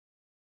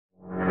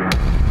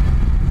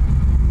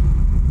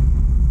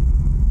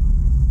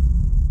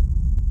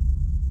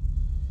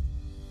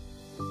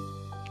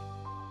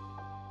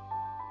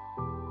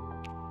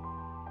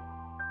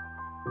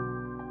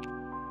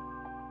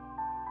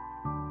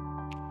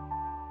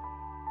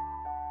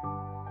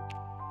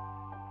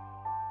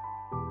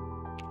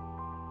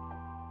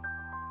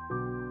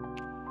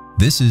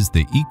This is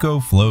the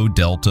Ecoflow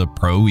Delta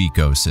Pro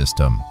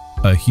ecosystem,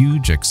 a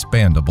huge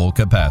expandable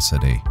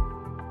capacity.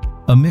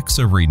 A mix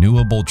of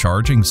renewable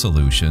charging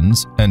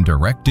solutions and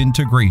direct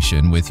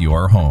integration with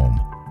your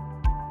home.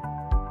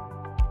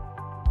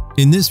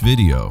 In this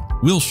video,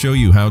 we'll show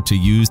you how to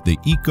use the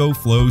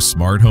Ecoflow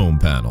Smart Home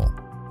Panel.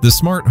 The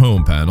Smart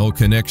Home Panel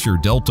connects your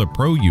Delta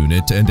Pro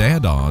unit and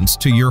add-ons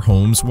to your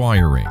home's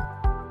wiring.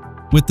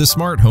 With the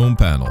Smart Home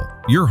Panel,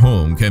 your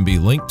home can be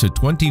linked to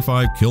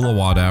 25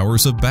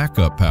 kilowatt-hours of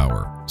backup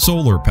power,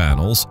 solar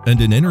panels, and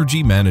an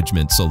energy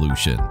management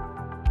solution.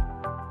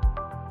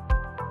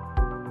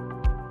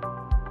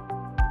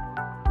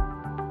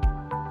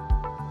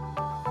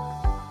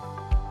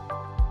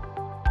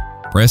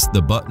 Press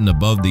the button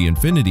above the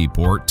Infinity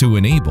port to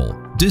enable,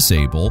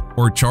 disable,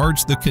 or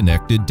charge the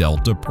connected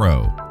Delta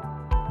Pro.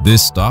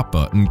 This stop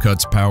button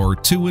cuts power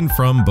to and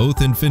from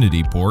both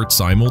Infinity ports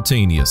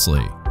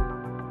simultaneously.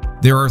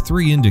 There are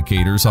 3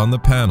 indicators on the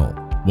panel,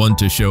 1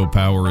 to show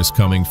power is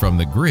coming from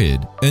the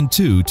grid and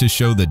 2 to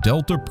show the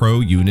Delta Pro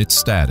unit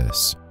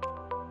status.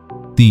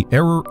 The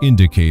error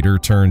indicator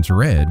turns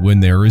red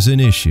when there is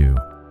an issue.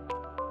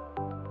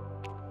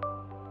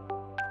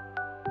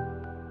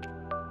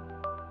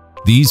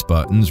 These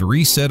buttons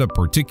reset a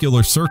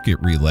particular circuit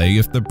relay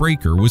if the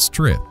breaker was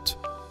tripped.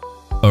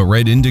 A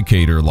red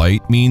indicator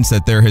light means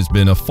that there has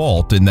been a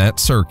fault in that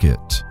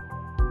circuit.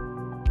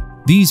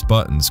 These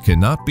buttons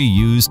cannot be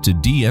used to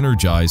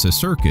de-energize a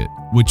circuit,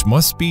 which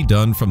must be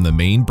done from the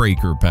main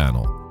breaker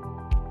panel.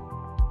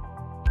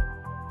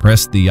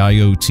 Press the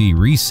IoT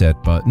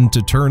reset button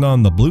to turn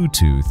on the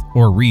Bluetooth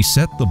or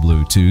reset the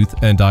Bluetooth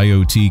and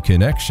IoT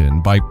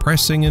connection by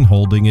pressing and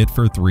holding it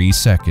for 3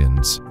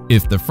 seconds.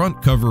 If the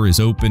front cover is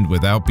opened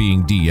without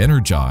being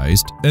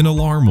de-energized, an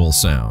alarm will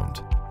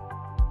sound.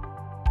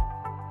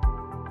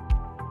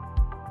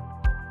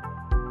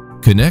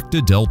 Connect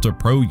a Delta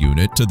Pro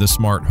unit to the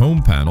Smart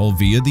Home Panel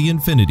via the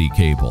Infinity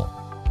cable.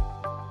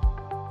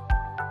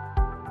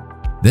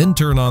 Then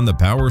turn on the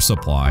power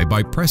supply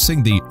by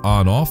pressing the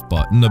On/Off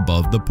button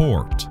above the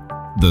port.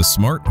 The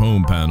Smart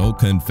Home Panel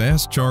can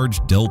fast charge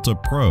Delta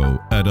Pro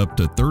at up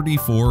to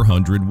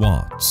 3,400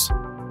 watts.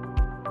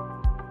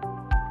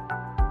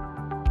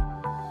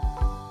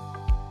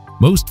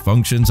 Most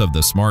functions of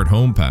the Smart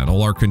Home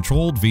Panel are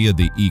controlled via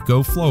the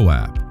Ecoflow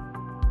app.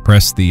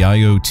 Press the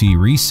IoT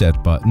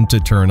reset button to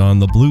turn on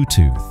the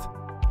Bluetooth.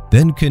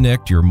 Then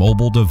connect your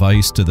mobile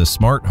device to the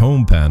Smart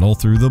Home Panel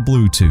through the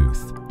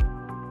Bluetooth.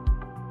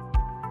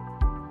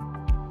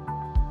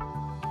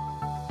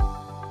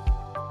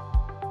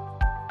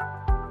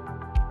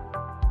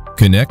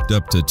 Connect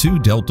up to 2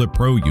 Delta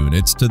Pro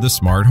units to the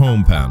Smart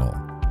Home Panel.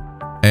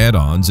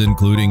 Add-ons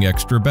including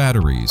extra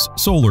batteries,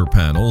 solar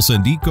panels,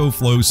 and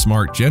Ecoflow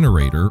Smart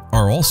Generator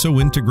are also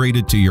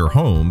integrated to your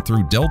home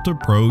through Delta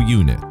Pro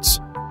units.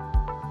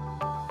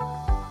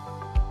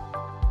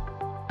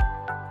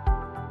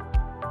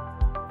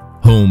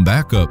 Home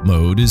backup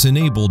mode is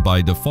enabled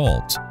by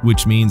default,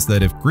 which means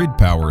that if grid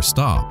power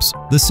stops,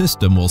 the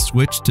system will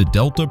switch to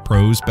Delta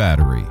Pro's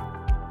battery.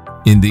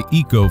 In the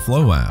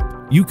Ecoflow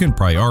app, you can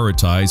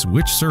prioritize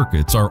which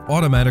circuits are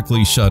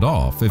automatically shut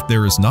off if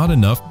there is not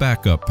enough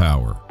backup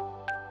power.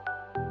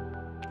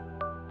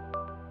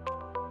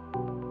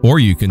 Or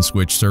you can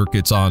switch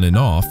circuits on and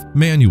off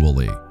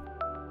manually.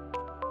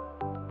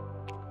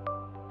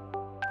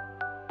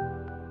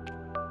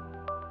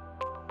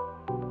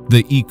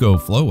 The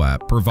Ecoflow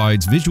app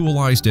provides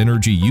visualized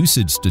energy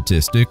usage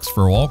statistics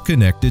for all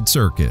connected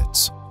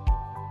circuits.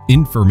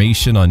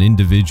 Information on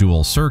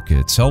individual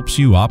circuits helps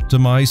you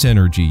optimize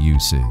energy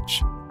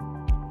usage.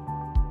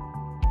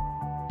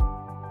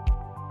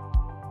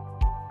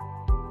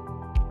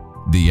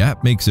 The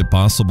app makes it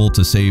possible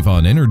to save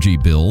on energy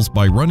bills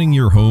by running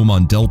your home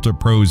on Delta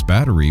Pro's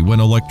battery when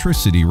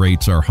electricity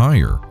rates are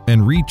higher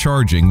and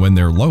recharging when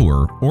they're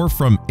lower, or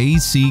from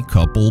AC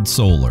coupled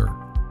solar.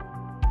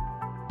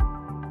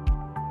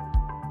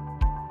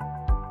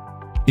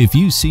 If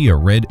you see a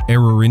red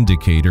error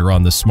indicator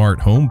on the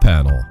Smart Home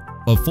Panel,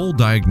 a full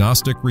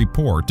diagnostic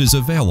report is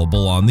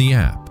available on the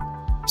app.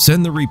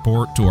 Send the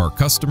report to our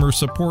customer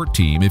support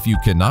team if you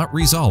cannot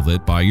resolve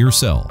it by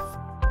yourself.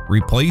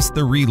 Replace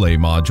the relay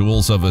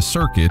modules of a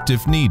circuit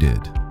if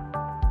needed.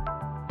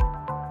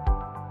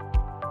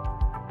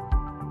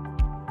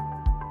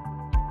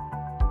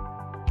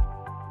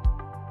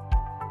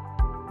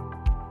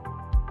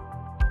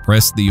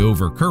 Press the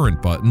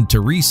overcurrent button to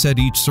reset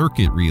each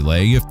circuit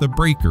relay if the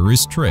breaker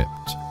is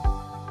tripped.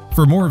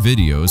 For more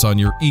videos on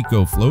your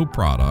Ecoflow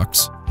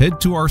products,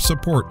 head to our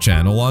support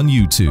channel on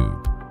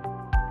YouTube.